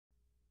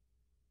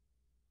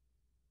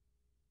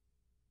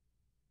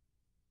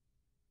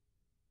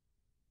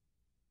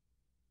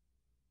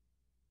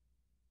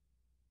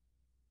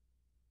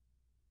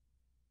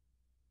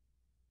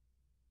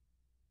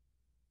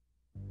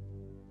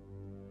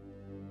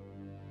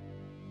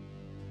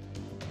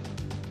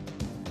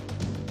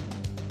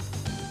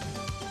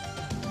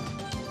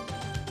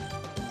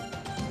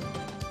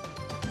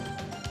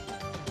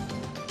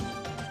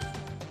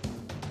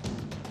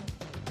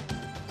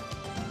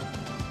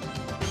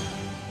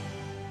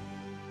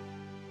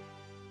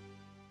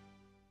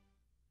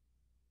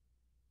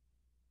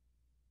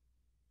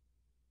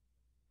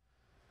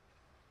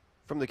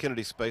From the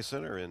Kennedy Space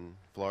Center in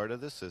Florida,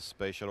 this is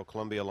Space Shuttle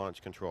Columbia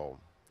Launch Control.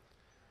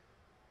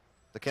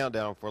 The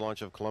countdown for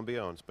launch of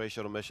Columbia on Space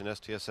Shuttle mission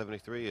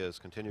STS-73 is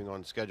continuing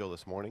on schedule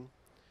this morning.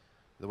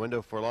 The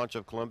window for launch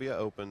of Columbia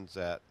opens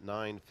at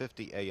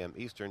 9:50 a.m.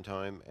 Eastern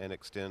Time and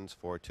extends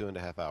for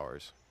 2.5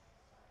 hours.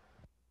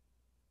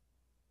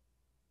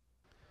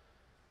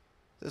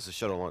 This is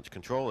Shuttle Launch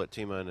Control at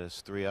T-minus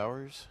 3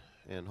 hours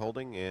and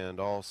holding, and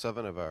all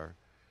 7 of our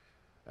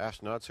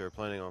astronauts who are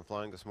planning on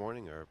flying this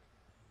morning are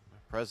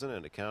present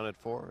and accounted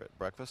for at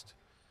breakfast.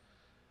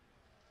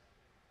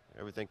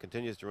 Everything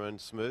continues to run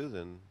smooth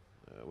and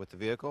with the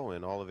vehicle,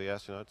 and all of the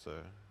astronauts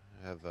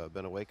have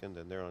been awakened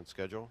and they're on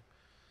schedule.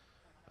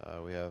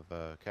 We have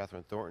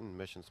Kathryn Thornton,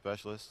 Mission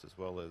Specialist, as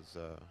well as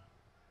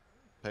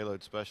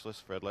Payload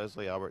Specialist Fred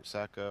Leslie, Albert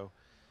Sacco.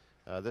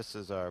 This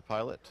is our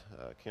pilot,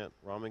 Kent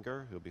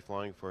Rominger, who will be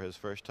flying for his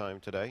first time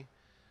today.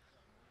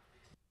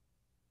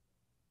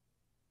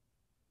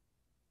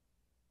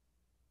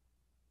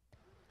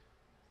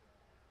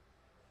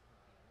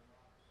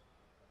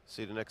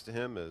 Seated next to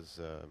him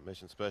is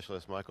Mission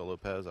Specialist Michael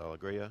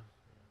Lopez-Alegria,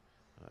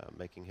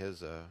 making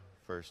his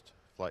first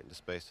flight into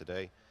space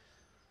today.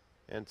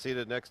 And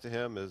seated next to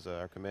him is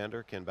our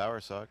commander, Kenneth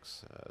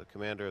Bowersox, the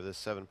commander of this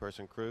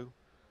 7-person crew,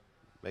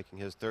 making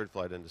his 3rd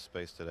flight into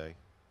space today.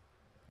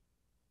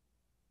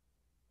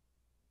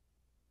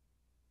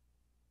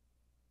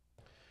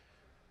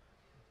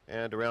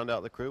 And to round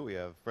out the crew, we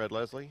have Fred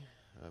Leslie,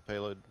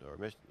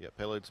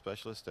 payload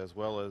specialist, as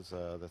well as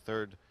the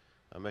 3rd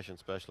mission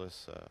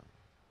specialist,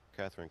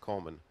 Cady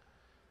Coleman.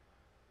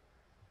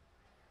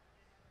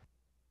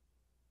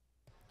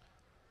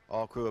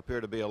 All crew appear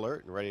to be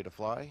alert and ready to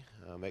fly,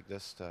 make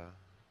this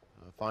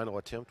final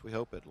attempt, we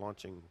hope, at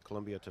launching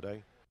Columbia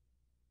today.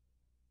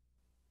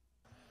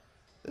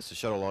 This is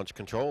Shuttle Launch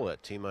Control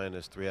at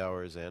T-minus 3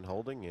 hours and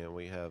holding, and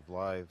we have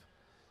live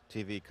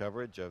TV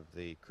coverage of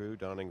the crew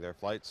donning their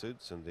flight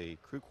suits in the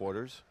crew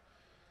quarters.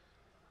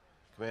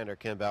 Commander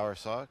Kenneth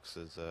Bowersox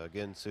is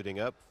again suiting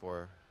up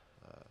for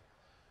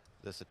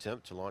this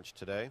attempt to launch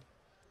today.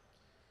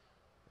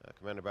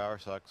 Commander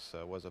Bowersox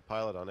was a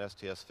pilot on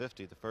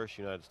STS-50, the first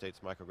United States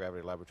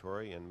Microgravity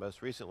Laboratory, and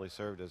most recently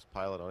served as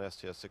pilot on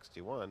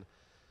STS-61,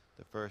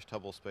 the first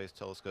Hubble Space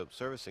Telescope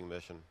servicing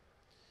mission.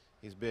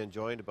 He's being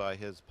joined by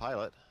his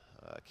pilot,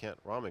 Kent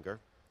Rominger,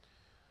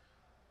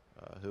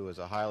 who is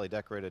a highly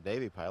decorated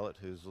Navy pilot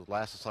whose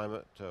last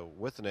assignment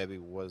with the Navy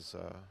was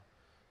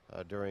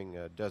during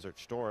Desert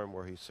Storm,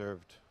 where he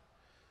served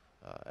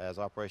as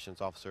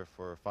operations officer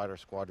for Fighter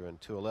Squadron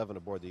 211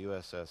 aboard the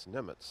USS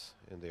Nimitz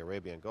in the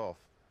Arabian Gulf.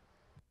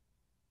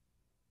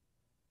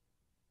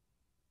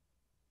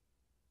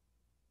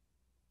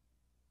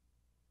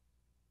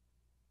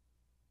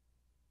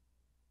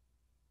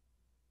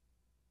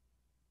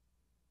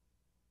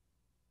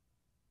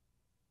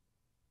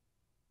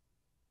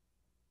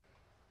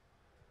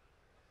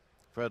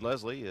 Fred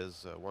Leslie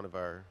is one of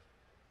our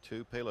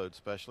 2 payload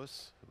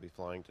specialists who will be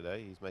flying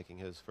today. He's making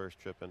his first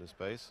trip into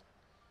space.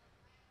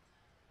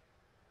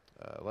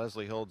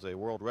 Leslie holds a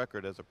world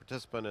record as a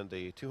participant in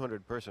the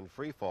 200-person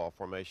free fall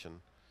formation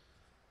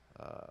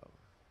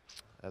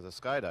as a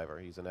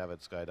skydiver. He's an avid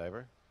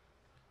skydiver.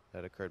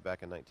 That occurred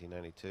back in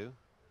 1992.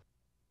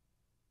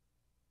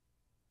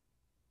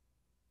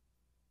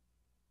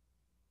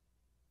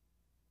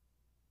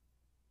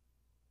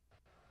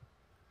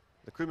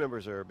 The crew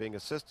members are being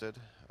assisted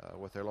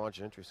with their launch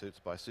and entry suits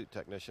by suit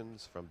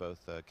technicians from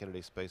both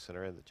Kennedy Space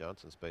Center and the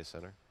Johnson Space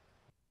Center.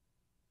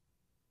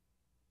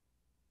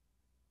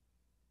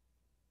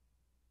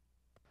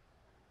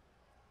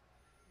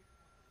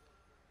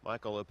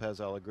 Michael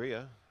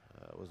Lopez-Alegria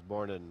was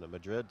born in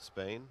Madrid,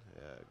 Spain,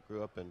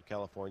 grew up in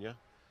California,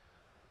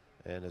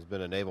 and has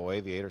been a naval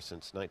aviator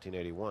since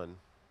 1981.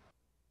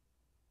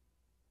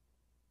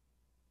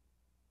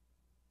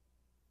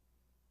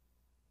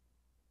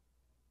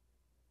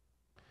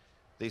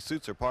 These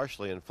suits are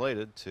partially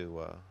inflated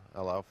to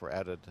allow for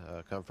added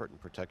comfort and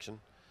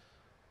protection.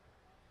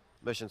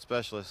 Mission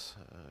Specialist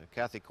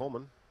Cady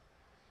Coleman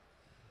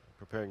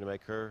preparing to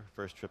make her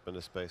first trip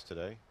into space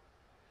today.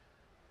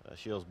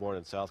 She was born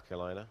in South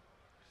Carolina.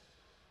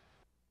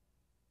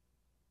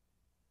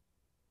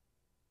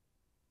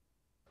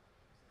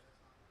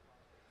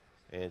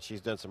 And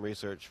she's done some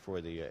research for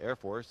the Air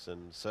Force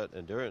and set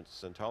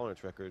endurance and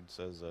tolerance records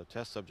as a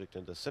test subject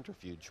in the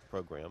centrifuge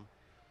program.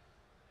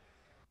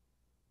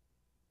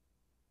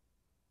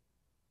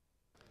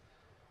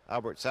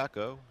 Albert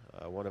Sacco,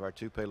 one of our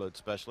 2 payload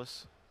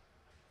specialists,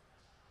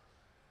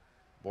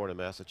 born in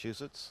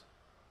Massachusetts.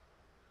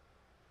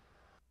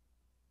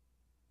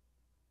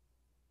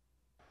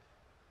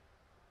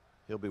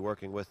 He'll be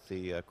working with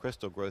the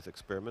crystal growth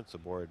experiments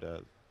aboard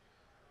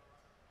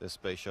this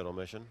space shuttle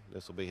mission.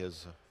 This will be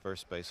his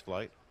first space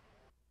flight.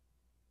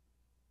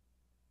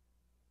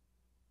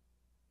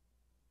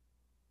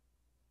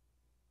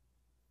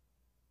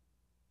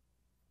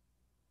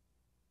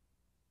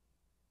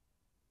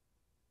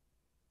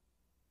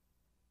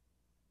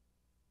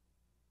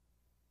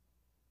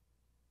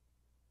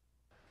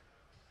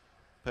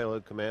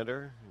 Payload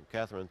commander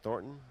Kathryn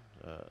Thornton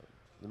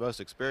the most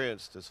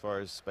experienced as far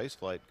as space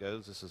flight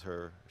goes. This is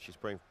her, she's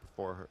preparing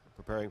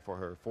for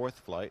her 4th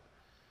flight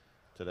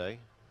today.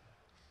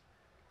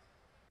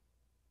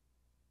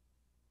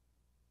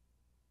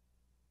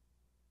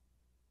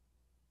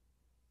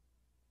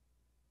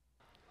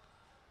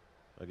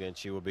 Again,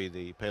 she will be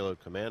the payload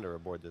commander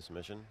aboard this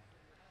mission.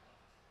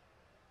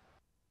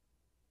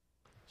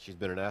 She's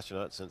been an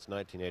astronaut since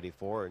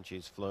 1984, and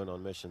she's flown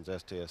on missions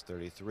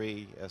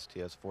STS-73,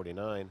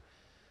 STS-49,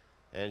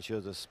 and she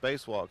was a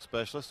spacewalk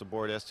specialist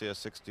aboard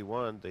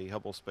STS-61, the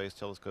Hubble Space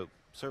Telescope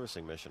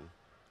servicing mission.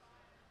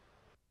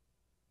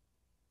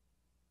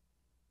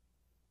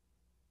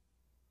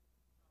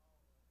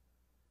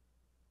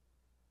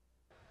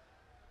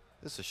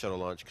 This is shuttle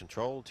launch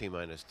control,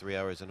 T-minus 3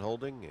 hours in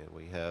holding, and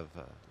we have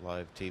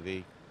live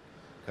TV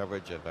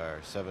coverage of our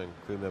 7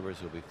 crew members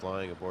who will be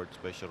flying aboard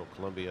Space Shuttle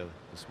Columbia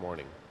this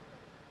morning.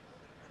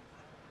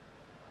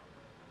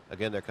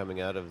 Again, they're coming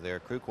out of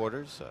their crew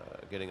quarters,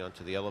 getting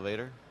onto the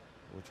elevator,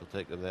 which will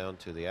take them down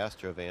to the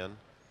Astrovan.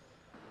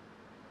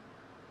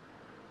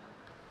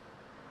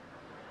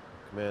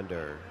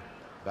 Commander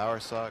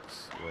Bowersox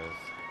with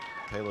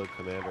Payload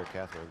Commander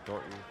Kathryn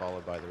Thornton,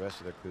 followed by the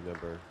rest of the crew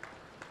member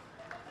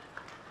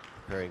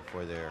preparing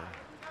for their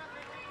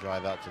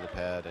drive out to the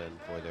pad and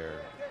for their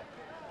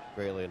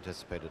greatly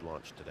anticipated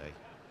launch today.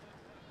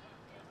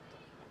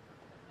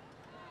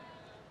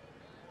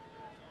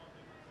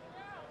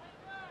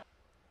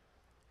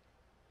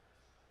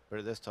 But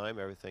at this time,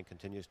 everything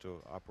continues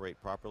to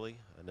operate properly.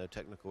 No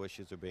technical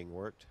issues are being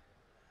worked.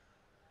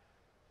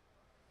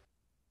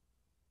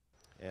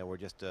 And we're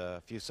just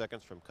a few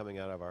seconds from coming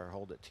out of our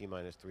hold at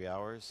T-minus 3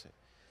 hours.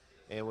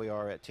 And we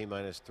are at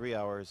T-minus 3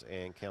 hours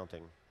and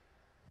counting.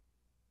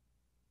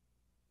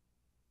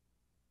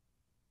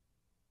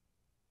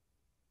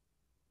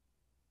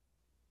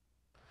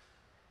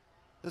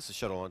 This is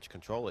shuttle launch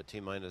control at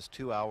T-minus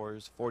 2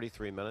 hours,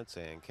 43 minutes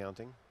and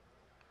counting.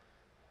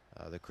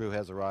 The crew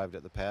has arrived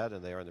at the pad,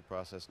 and they are in the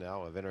process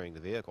now of entering the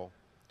vehicle.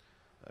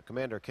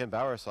 Commander Kent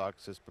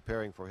Bowersox is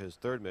preparing for his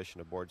 3rd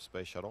mission aboard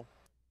Space Shuttle.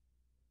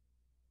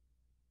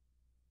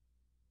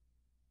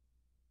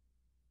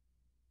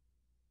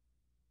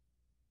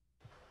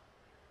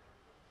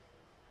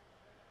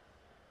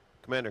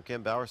 Commander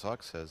Kent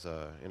Bowersox has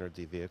entered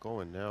the vehicle,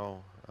 and now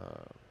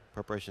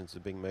preparations are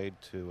being made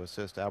to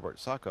assist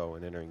Albert Sacco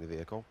in entering the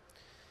vehicle.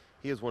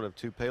 He is one of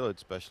 2 payload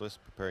specialists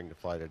preparing to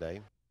fly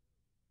today.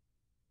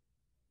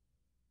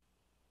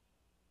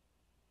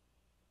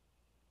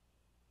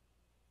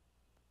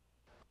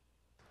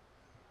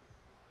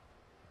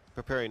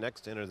 Preparing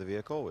next to enter the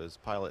vehicle is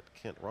pilot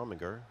Kent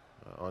Rominger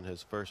on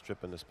his first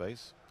trip into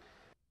space.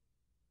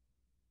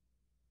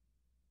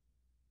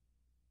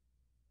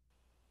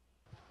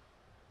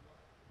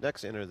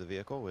 Next to enter the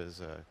vehicle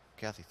is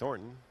Kathy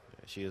Thornton.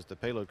 She is the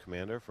payload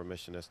commander for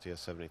mission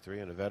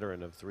STS-73 and a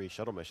veteran of 3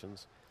 shuttle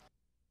missions.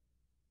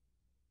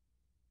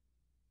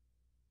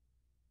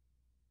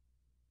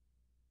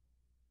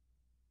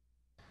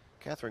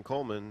 Cady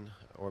Coleman,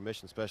 or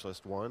Mission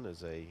Specialist 1,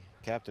 is a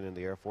captain in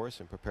the Air Force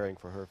and preparing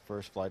for her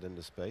first flight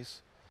into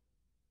space.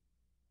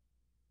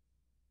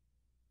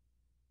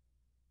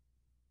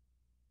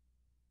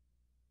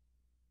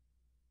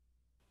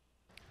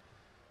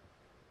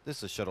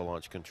 This is shuttle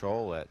launch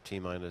control at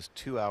T-minus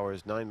 2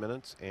 hours, 9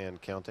 minutes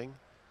and counting.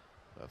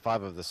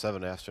 5 of the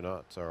 7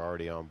 astronauts are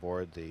already on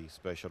board the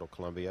Space Shuttle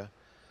Columbia.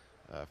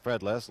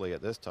 Fred Leslie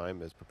at this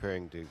time is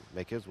preparing to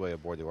make his way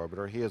aboard the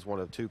orbiter. He is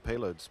one of 2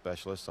 payload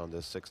specialists on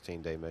this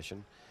 16-day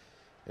mission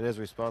and is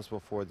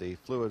responsible for the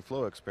fluid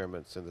flow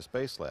experiments in the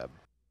Space Lab.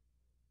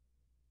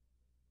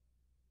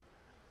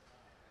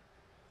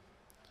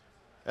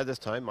 At this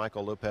time,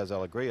 Michael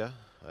Lopez-Alegria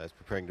is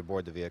preparing to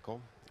board the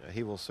vehicle.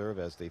 He will serve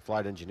as the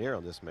flight engineer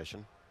on this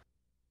mission.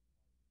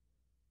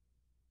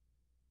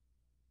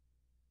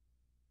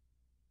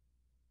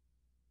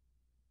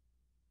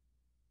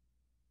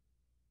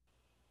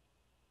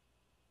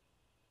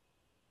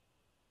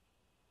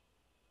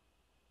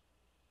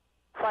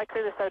 Flight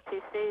crew, this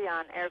OTC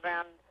on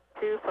airground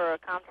 2 for a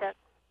comm check.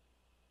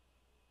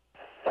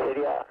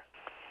 CDR.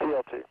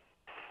 CL2.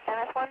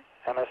 MS1?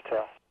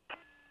 MS2.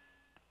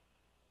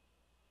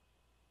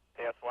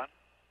 PS1.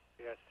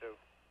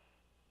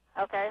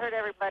 PS2. Okay, I heard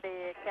everybody.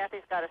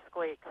 Kathy's got a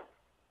squeak.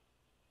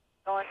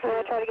 Going We're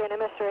going to... to try to get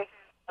MS3.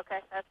 Okay,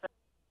 that's it.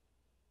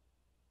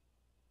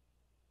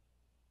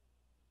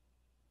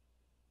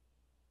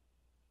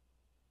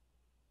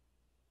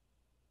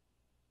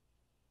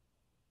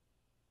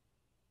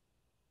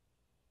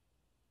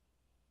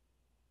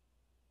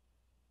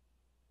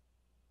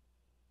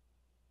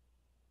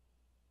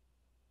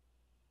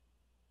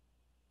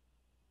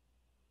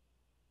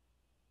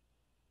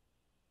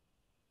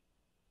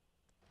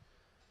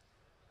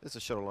 This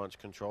is shuttle launch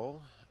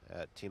control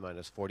at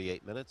T-minus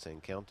 48 minutes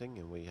and counting,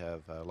 and we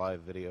have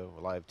live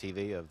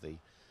TV of the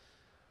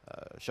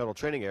shuttle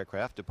training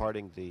aircraft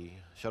departing the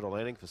shuttle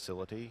landing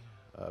facility,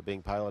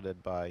 being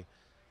piloted by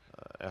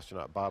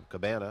astronaut Bob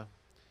Cabana,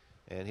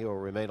 and he will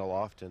remain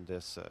aloft in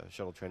this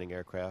shuttle training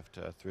aircraft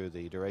through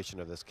the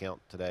duration of this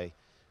count today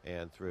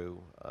and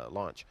through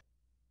launch.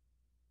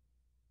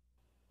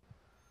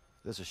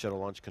 This is Shuttle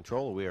Launch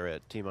Control. We are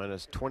at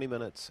T-minus 20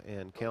 minutes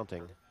and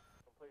counting.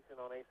 Completion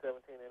on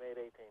 817 and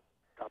 818.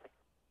 Copy.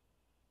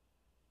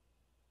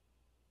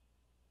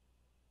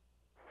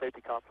 Safety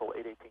console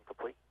 818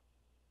 complete.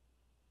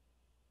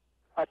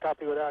 I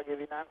copy what I'll give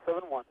you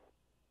 971.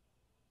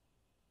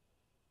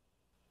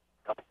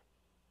 Copy.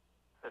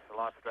 This is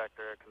Launch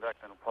Director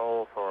conducting a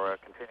poll for a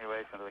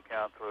continuation of the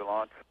count through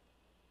launch.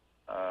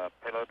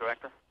 Payload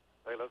Director?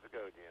 Payload's a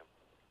go, Jim.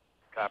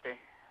 Copy.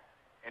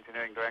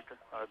 Engineering Director?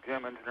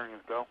 Jim, engineering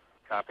is go.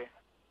 Copy.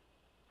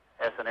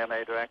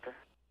 S&MA Director?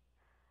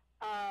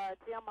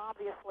 Jim,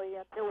 obviously,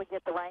 until we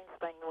get the range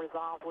thing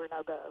resolved, we're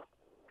no go.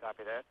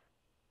 Copy that.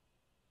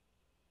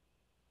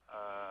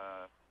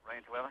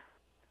 Range weather?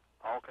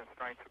 All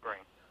constraints are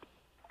green.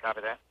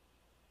 Copy that.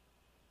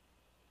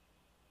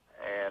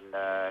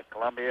 And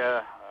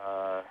Columbia,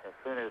 as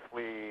soon as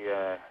we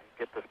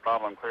get this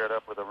problem cleared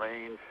up with the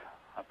range,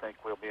 I think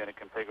we'll be in a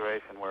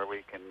configuration where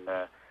we can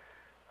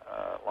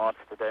launch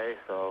today.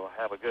 So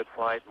have a good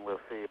flight, and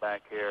we'll see you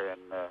back here in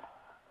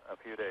a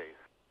few days.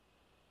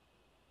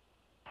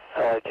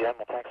 All right, Jim.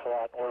 Well, thanks a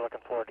lot. We're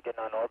looking forward to getting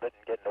on orbit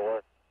and getting to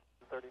work.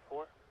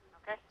 34.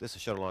 Okay. This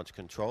is Shuttle Launch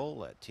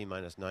Control at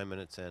T-minus 9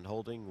 minutes and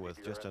holding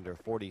with just under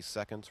 40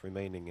 seconds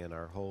remaining in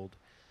our hold.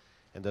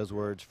 And those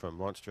words from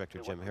Launch Director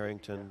Jim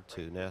Harrington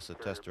to NASA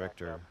Test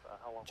Director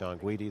John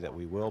Guidi that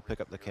we will pick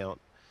up the count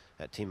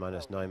at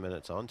T-minus 9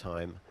 minutes on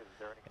time.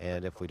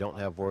 And if we don't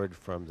have word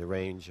from the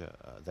range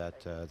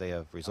that they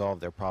have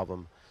resolved their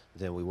problem,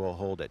 then we will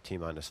hold at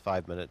T-minus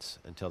 5 minutes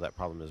until that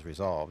problem is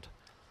resolved.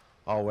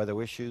 All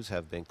weather issues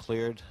have been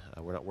cleared.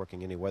 We're not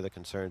working any weather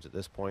concerns at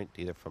this point,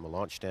 either from a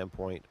launch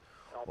standpoint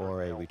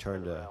or a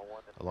return to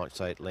a launch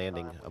site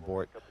landing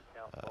abort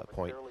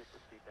point.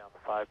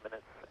 5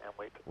 minutes and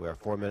wait. We are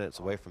 4 minutes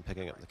away from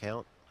picking up the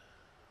count.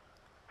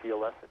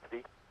 TLS at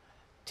speed.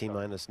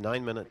 T-minus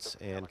 9 minutes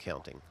and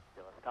counting.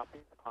 TLS copy.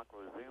 Clock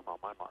will resume on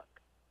my mark.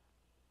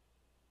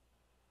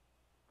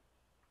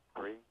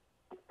 3,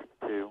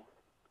 2,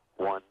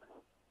 1,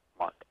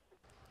 mark.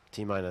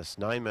 T-minus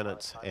 9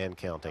 minutes and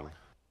counting.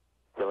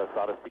 TLS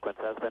auto sequence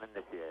has been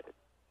initiated.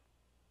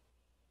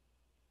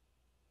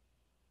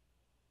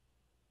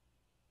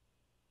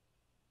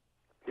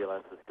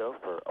 TLS is go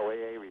for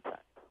OAA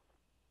retract.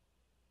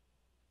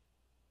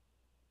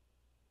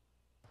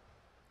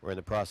 We're in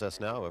the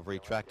process now of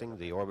retracting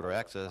the orbiter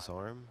access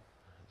arm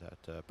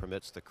that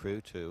permits the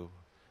crew to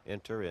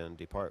enter and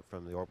depart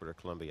from the orbiter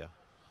Columbia.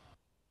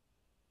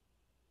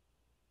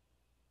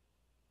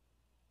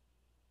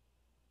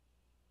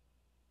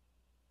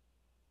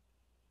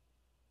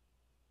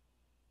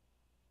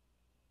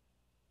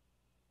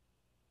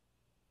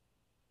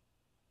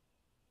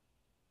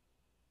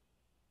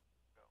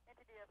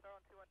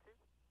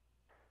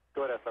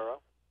 Go ahead, SRO.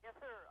 Yes,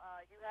 sir.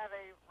 You have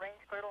a range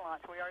clear to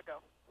launch. We are go.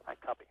 I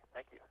copy.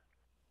 Thank you.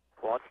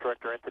 Launch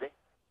Director Entity.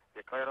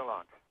 You're clear to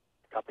launch.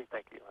 Copy.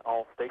 Thank you. And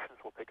all stations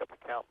will pick up the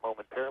count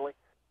momentarily.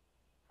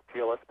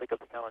 TLS, pick up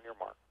the count on your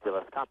mark.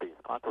 TLS copies.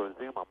 Clock will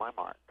resume on my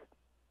mark.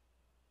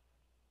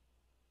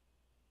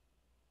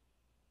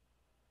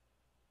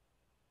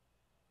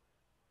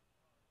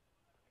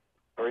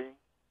 Three,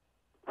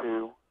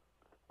 2,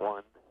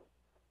 1,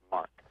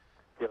 mark.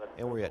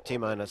 And we're at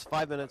T-minus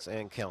 5 minutes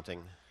and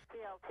counting.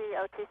 TLT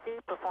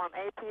OTC, perform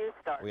APU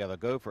start. We have a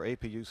go for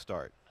APU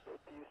start.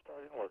 APU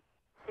start and work.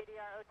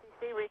 CDR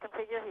OTC,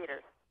 reconfigure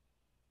heaters.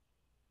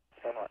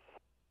 And mark.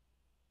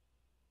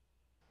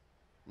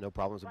 No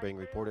problems are being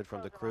reported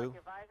from the crew.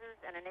 Your visors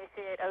and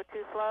initiate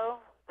O2 flow.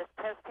 This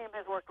test team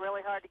has worked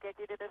really hard to get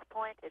you to this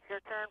point. It's your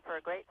turn for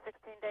a great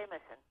 16-day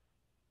mission.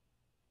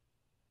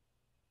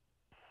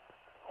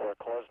 We're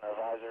closing our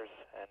visors,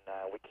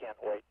 and we can't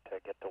wait to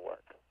get to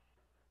work.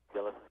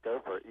 TLS is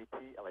go for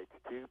EP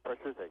LH2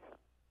 pressurization.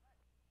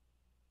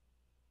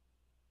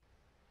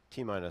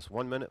 T-minus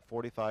 1 minute,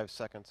 45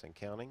 seconds and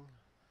counting.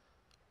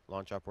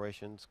 Launch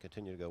operations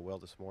continue to go well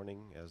this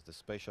morning as the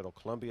Space Shuttle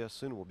Columbia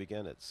soon will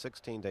begin its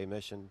 16-day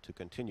mission to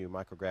continue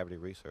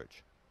microgravity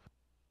research.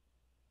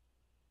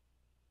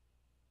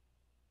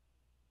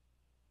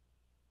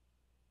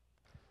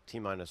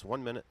 T-minus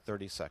 1 minute,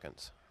 30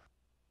 seconds.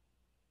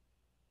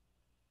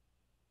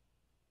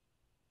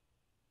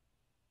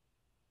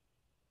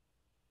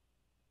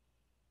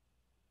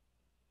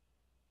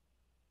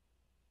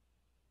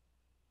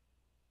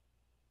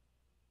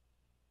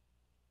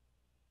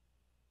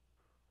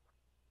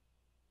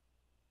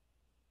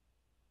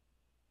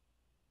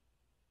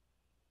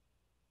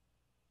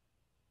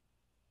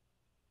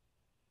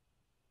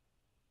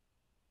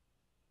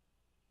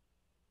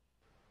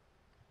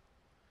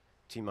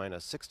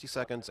 T-minus 60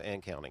 seconds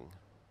and counting.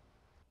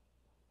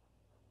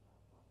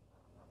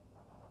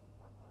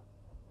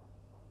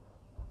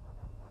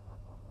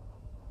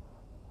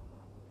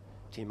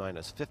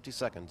 T-minus 50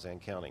 seconds and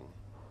counting.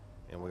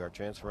 And we are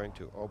transferring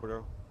to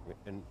orbiter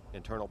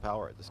internal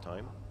power at this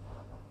time.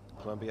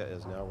 Columbia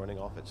is now running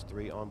off its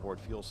 3 onboard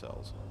fuel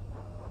cells.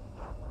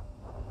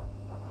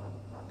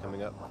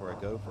 Coming up for a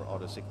go for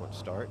auto sequence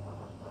start.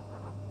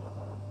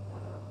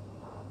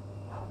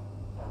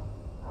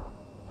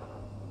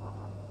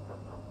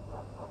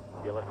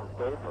 Ulysses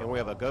go for... And we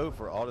have a go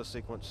for auto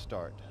sequence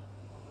start.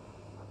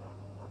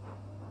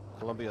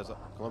 Columbia's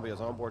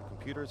onboard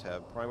computers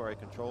have primary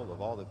control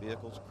of all the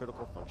vehicle's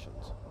critical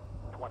functions.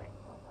 20.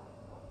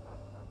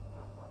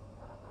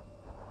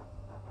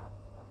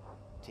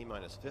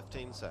 T-minus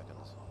 15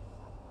 seconds.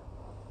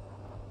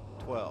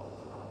 12,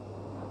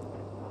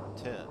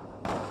 10,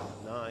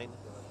 9,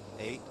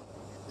 8,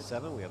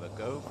 7. We have a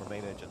go for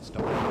main engine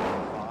start.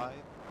 5,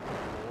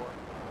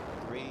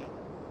 4, 3,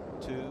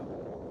 2,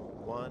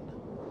 1.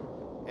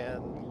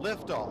 And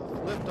liftoff.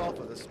 Liftoff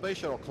of the Space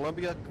Shuttle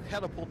Columbia,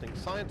 catapulting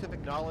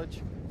scientific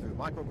knowledge through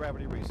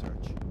microgravity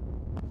research.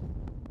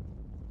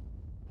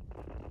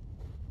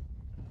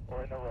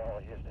 We're in the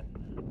roll, Houston.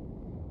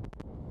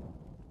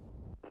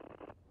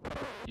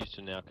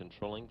 Houston now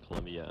controlling,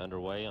 Columbia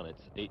underway on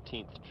its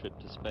 18th trip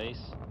to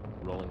space,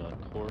 rolling on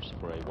course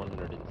for a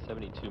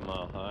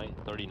 172-mile-high,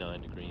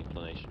 39-degree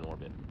inclination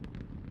orbit.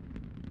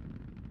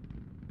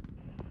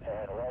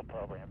 And roll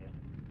program, Houston.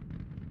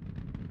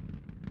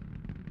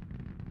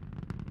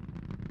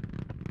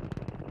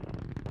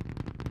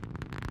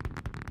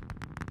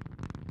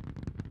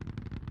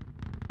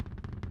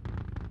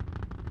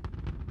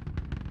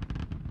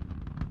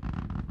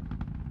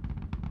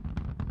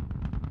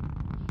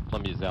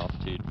 Columbia's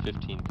altitude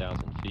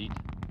 15,000 feet.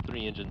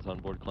 3 engines on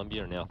board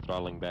Columbia are now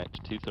throttling back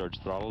to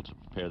 2/3 throttle to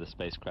prepare the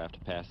spacecraft to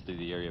pass through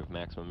the area of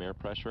maximum air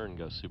pressure and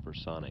go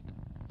supersonic.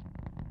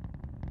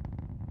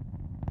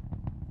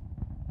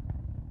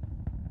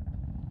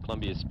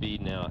 Columbia's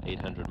speed now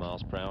 800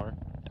 miles per hour,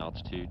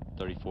 altitude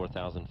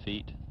 34,000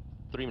 feet,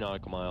 3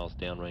 nautical miles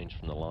downrange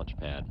from the launch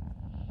pad.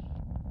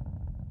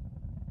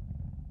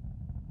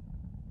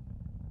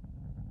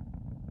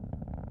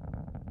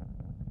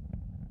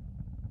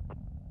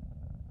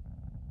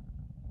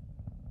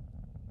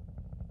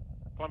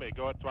 Columbia,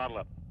 go at throttle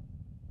up.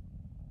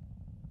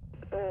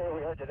 We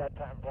heard you that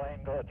time,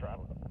 plane. Go ahead,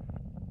 throttle up.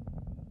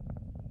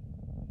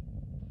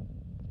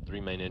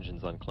 3 main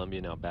engines on Columbia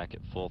now back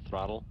at full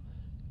throttle.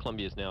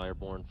 Columbia is now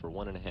airborne for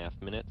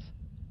 1.5 minutes.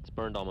 It's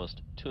burned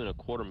almost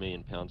 2.25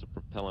 million pounds of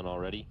propellant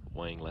already,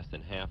 weighing less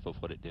than half of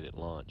what it did at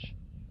launch.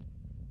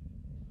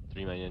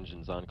 3 main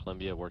engines on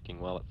Columbia working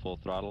well at full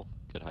throttle.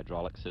 Good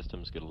hydraulic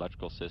systems, good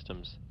electrical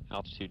systems.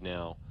 Altitude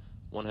now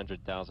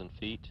 100,000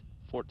 feet,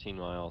 14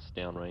 miles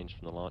downrange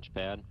from the launch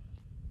pad.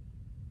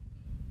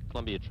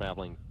 Columbia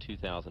traveling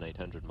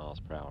 2,800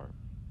 miles per hour.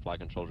 Flight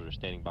controllers are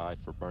standing by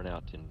for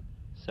burnout and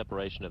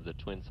separation of the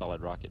twin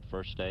solid rocket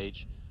first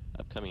stage,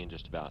 upcoming in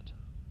just about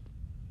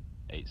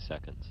 8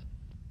 seconds.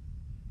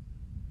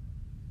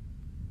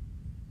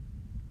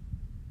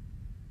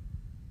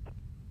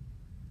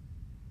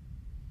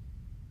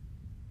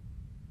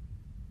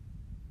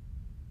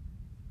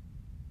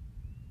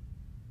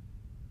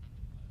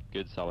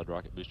 Good solid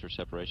rocket booster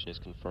separation is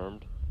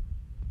confirmed.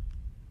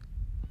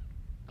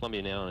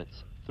 Columbia now on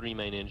its 3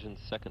 main engines,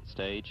 second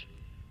stage.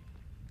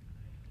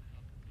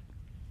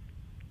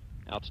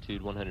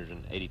 Altitude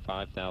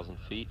 185,000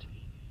 feet,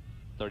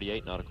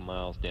 38 nautical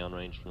miles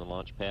downrange from the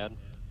launch pad.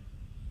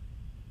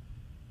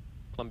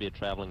 Columbia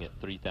traveling at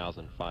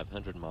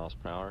 3,500 miles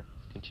per hour,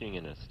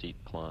 continuing in a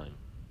steep climb.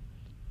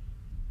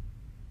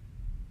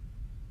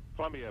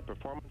 Columbia,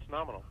 performance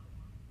nominal.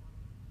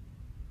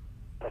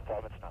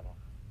 Performance nominal.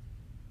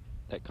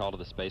 That call to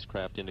the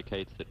spacecraft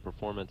indicates that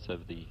performance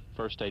of the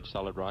first stage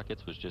solid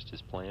rockets was just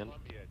as planned.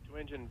 Columbia,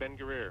 2-engine Ben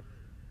Guerrier.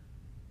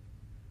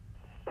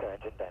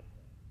 2-engine Ben.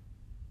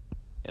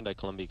 And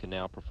Columbia can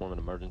now perform an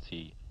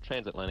emergency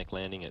transatlantic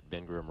landing at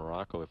Ben Guerir,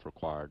 Morocco if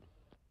required.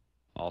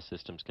 All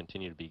systems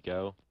continue to be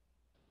go.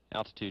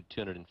 Altitude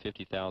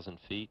 250,000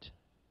 feet,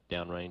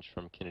 downrange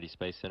from Kennedy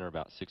Space Center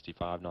about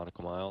 65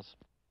 nautical miles.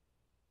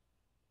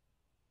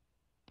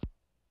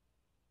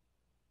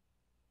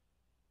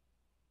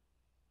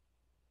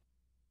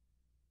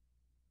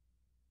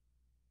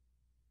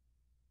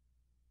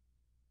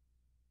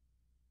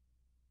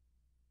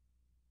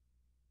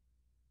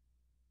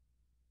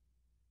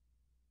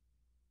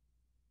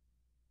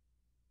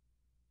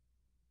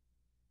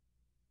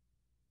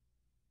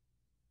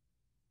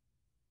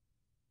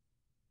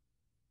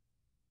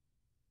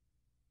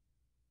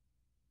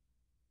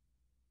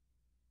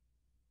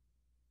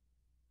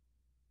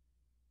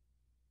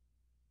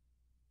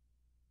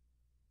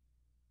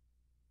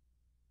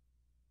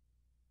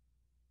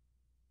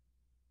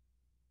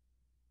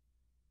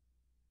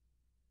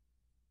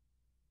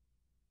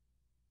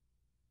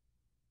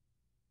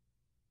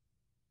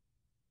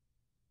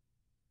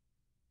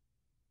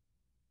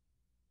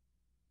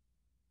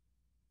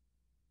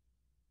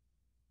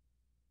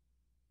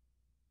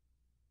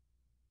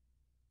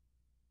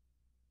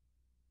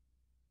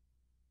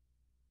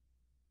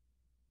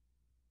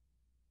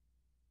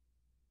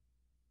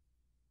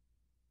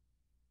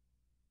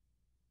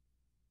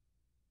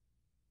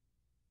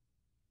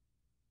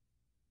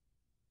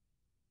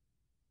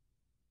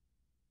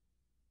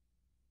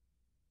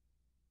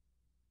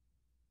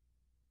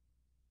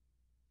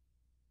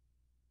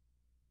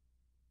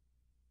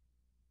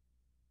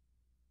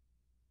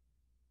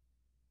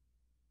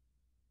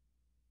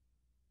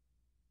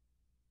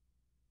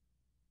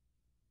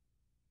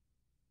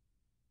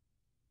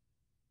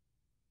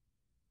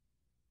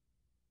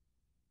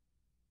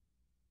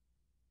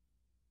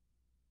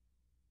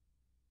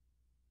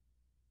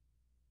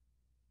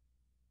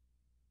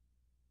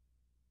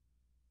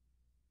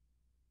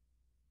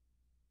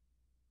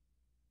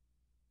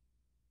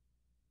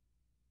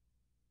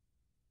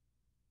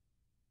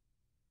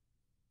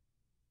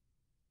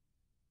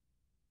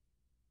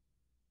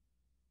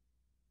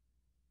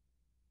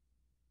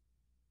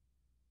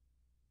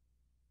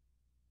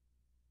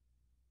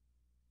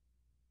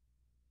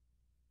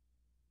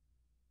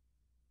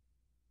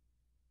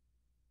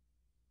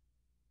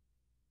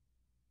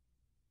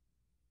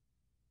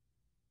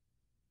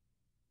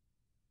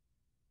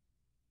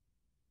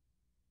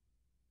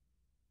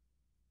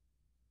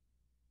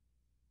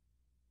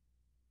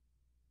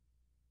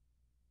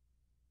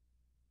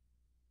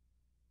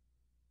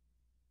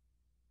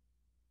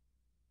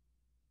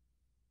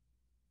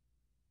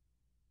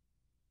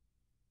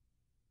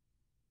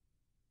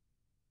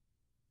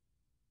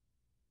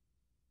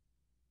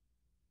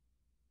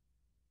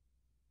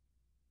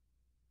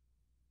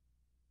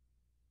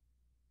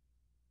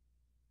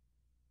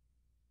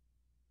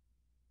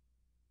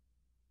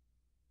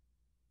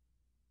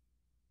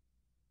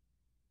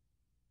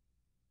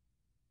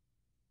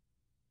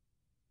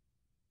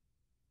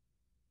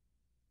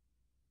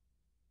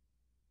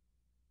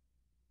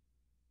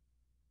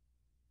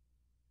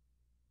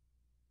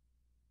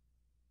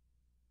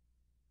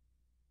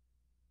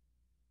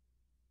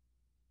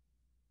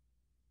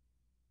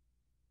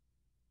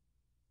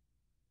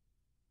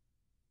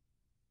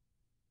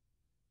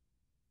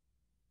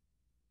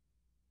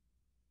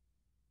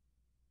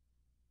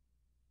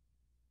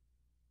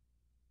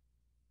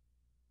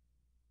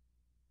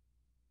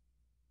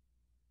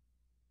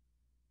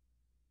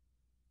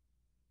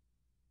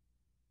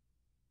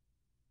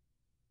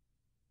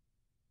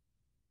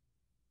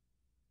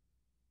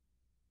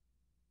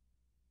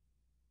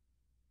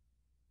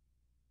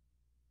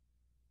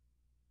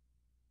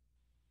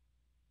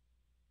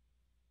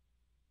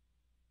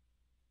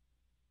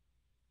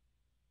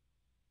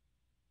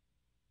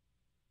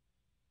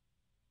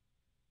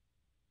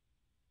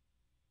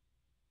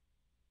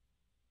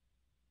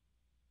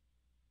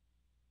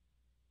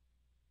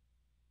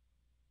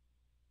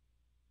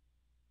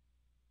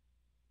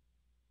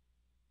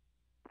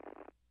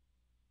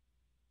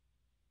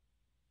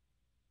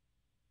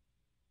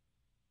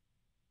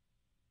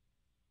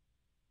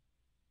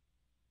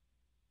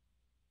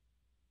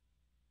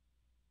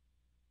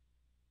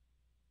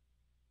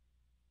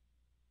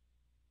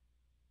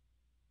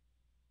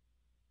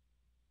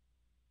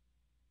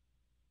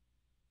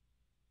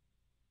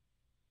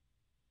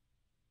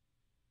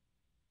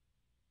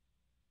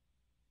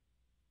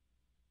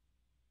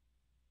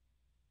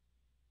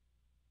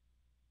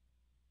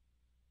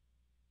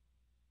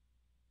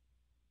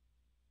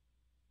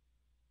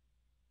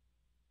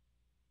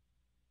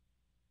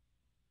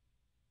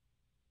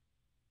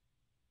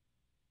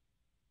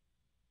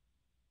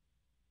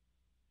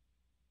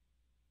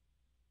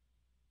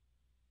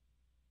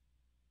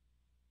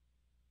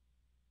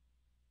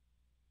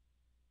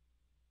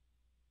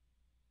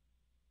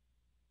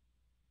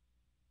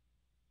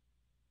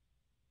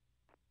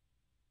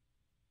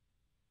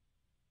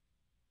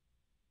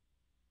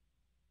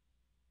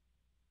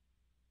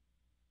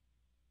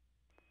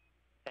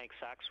 Thanks,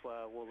 Sox.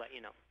 We'll let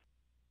you know.